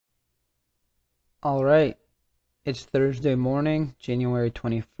All right, it's Thursday morning, January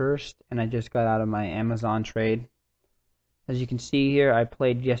 21st, and I just got out of my Amazon trade. As you can see here, I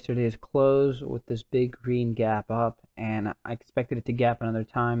played yesterday's close with this big green gap up, and I expected it to gap another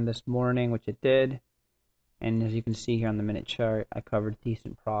time this morning, which it did. And as you can see here on the minute chart, I covered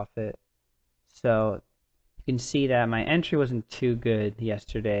decent profit. So you can see that my entry wasn't too good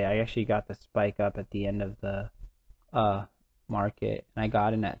yesterday. I actually got the spike up at the end of the uh, market, and I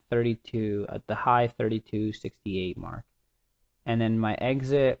got in at 32 at the high 32.68 mark. And then my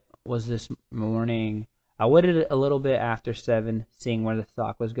exit was this morning. I waited a little bit after 7, seeing where the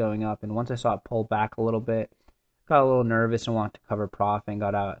stock was going up, and once I saw it pull back a little bit, got a little nervous and wanted to cover profit and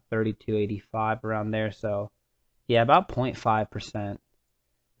got out at 32.85 around there. So yeah, about 0.5%,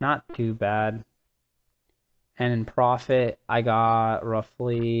 not too bad. And in profit, I got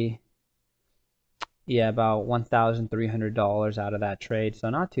roughly about $1,300 out of that trade, so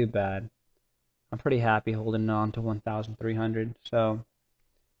not too bad. I'm pretty happy holding on to 1,300. So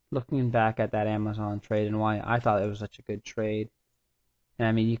looking back at that Amazon trade and why I thought it was such a good trade. And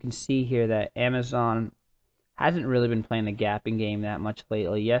I mean, you can see here that Amazon hasn't really been playing the gapping game that much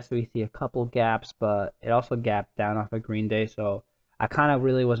lately. Yes, we see a couple gaps, but it also gapped down off of Green Day. So I kind of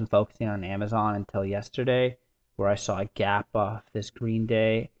really wasn't focusing on Amazon until yesterday, where I saw a gap off this Green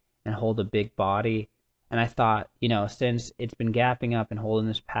Day and hold a big body. And I thought, since it's been gapping up and holding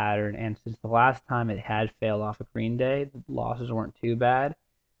this pattern, and since the last time it had failed off of Green Day, the losses weren't too bad.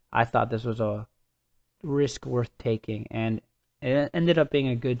 I thought this was a risk worth taking, and it ended up being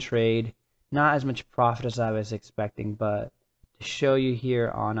a good trade. Not as much profit as I was expecting, but to show you here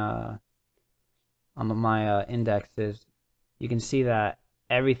on my indexes, you can see that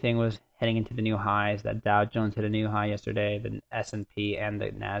everything was heading into the new highs. That Dow Jones hit a new high yesterday, the S&P and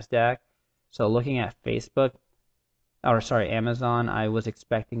the Nasdaq. So looking at Amazon, I was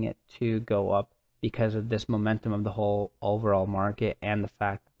expecting it to go up because of this momentum of the whole overall market and the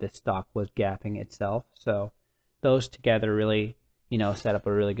fact that this stock was gapping itself. So those together really, set up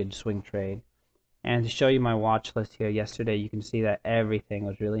a really good swing trade. And to show you my watch list here yesterday, you can see that everything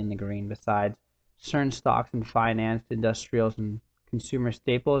was really in the green besides certain stocks in finance, industrials, and consumer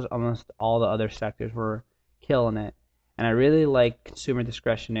staples. Almost all the other sectors were killing it. And I really like consumer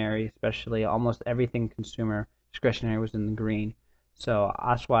discretionary, especially almost everything consumer discretionary was in the green. So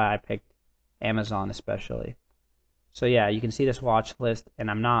that's why I picked Amazon especially. So yeah, you can see this watch list,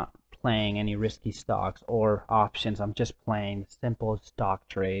 and I'm not playing any risky stocks or options. I'm just playing the simple stock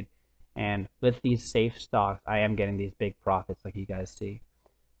trade. And with these safe stocks, I am getting these big profits like you guys see.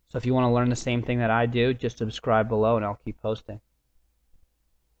 So if you want to learn the same thing that I do, just subscribe below and I'll keep posting.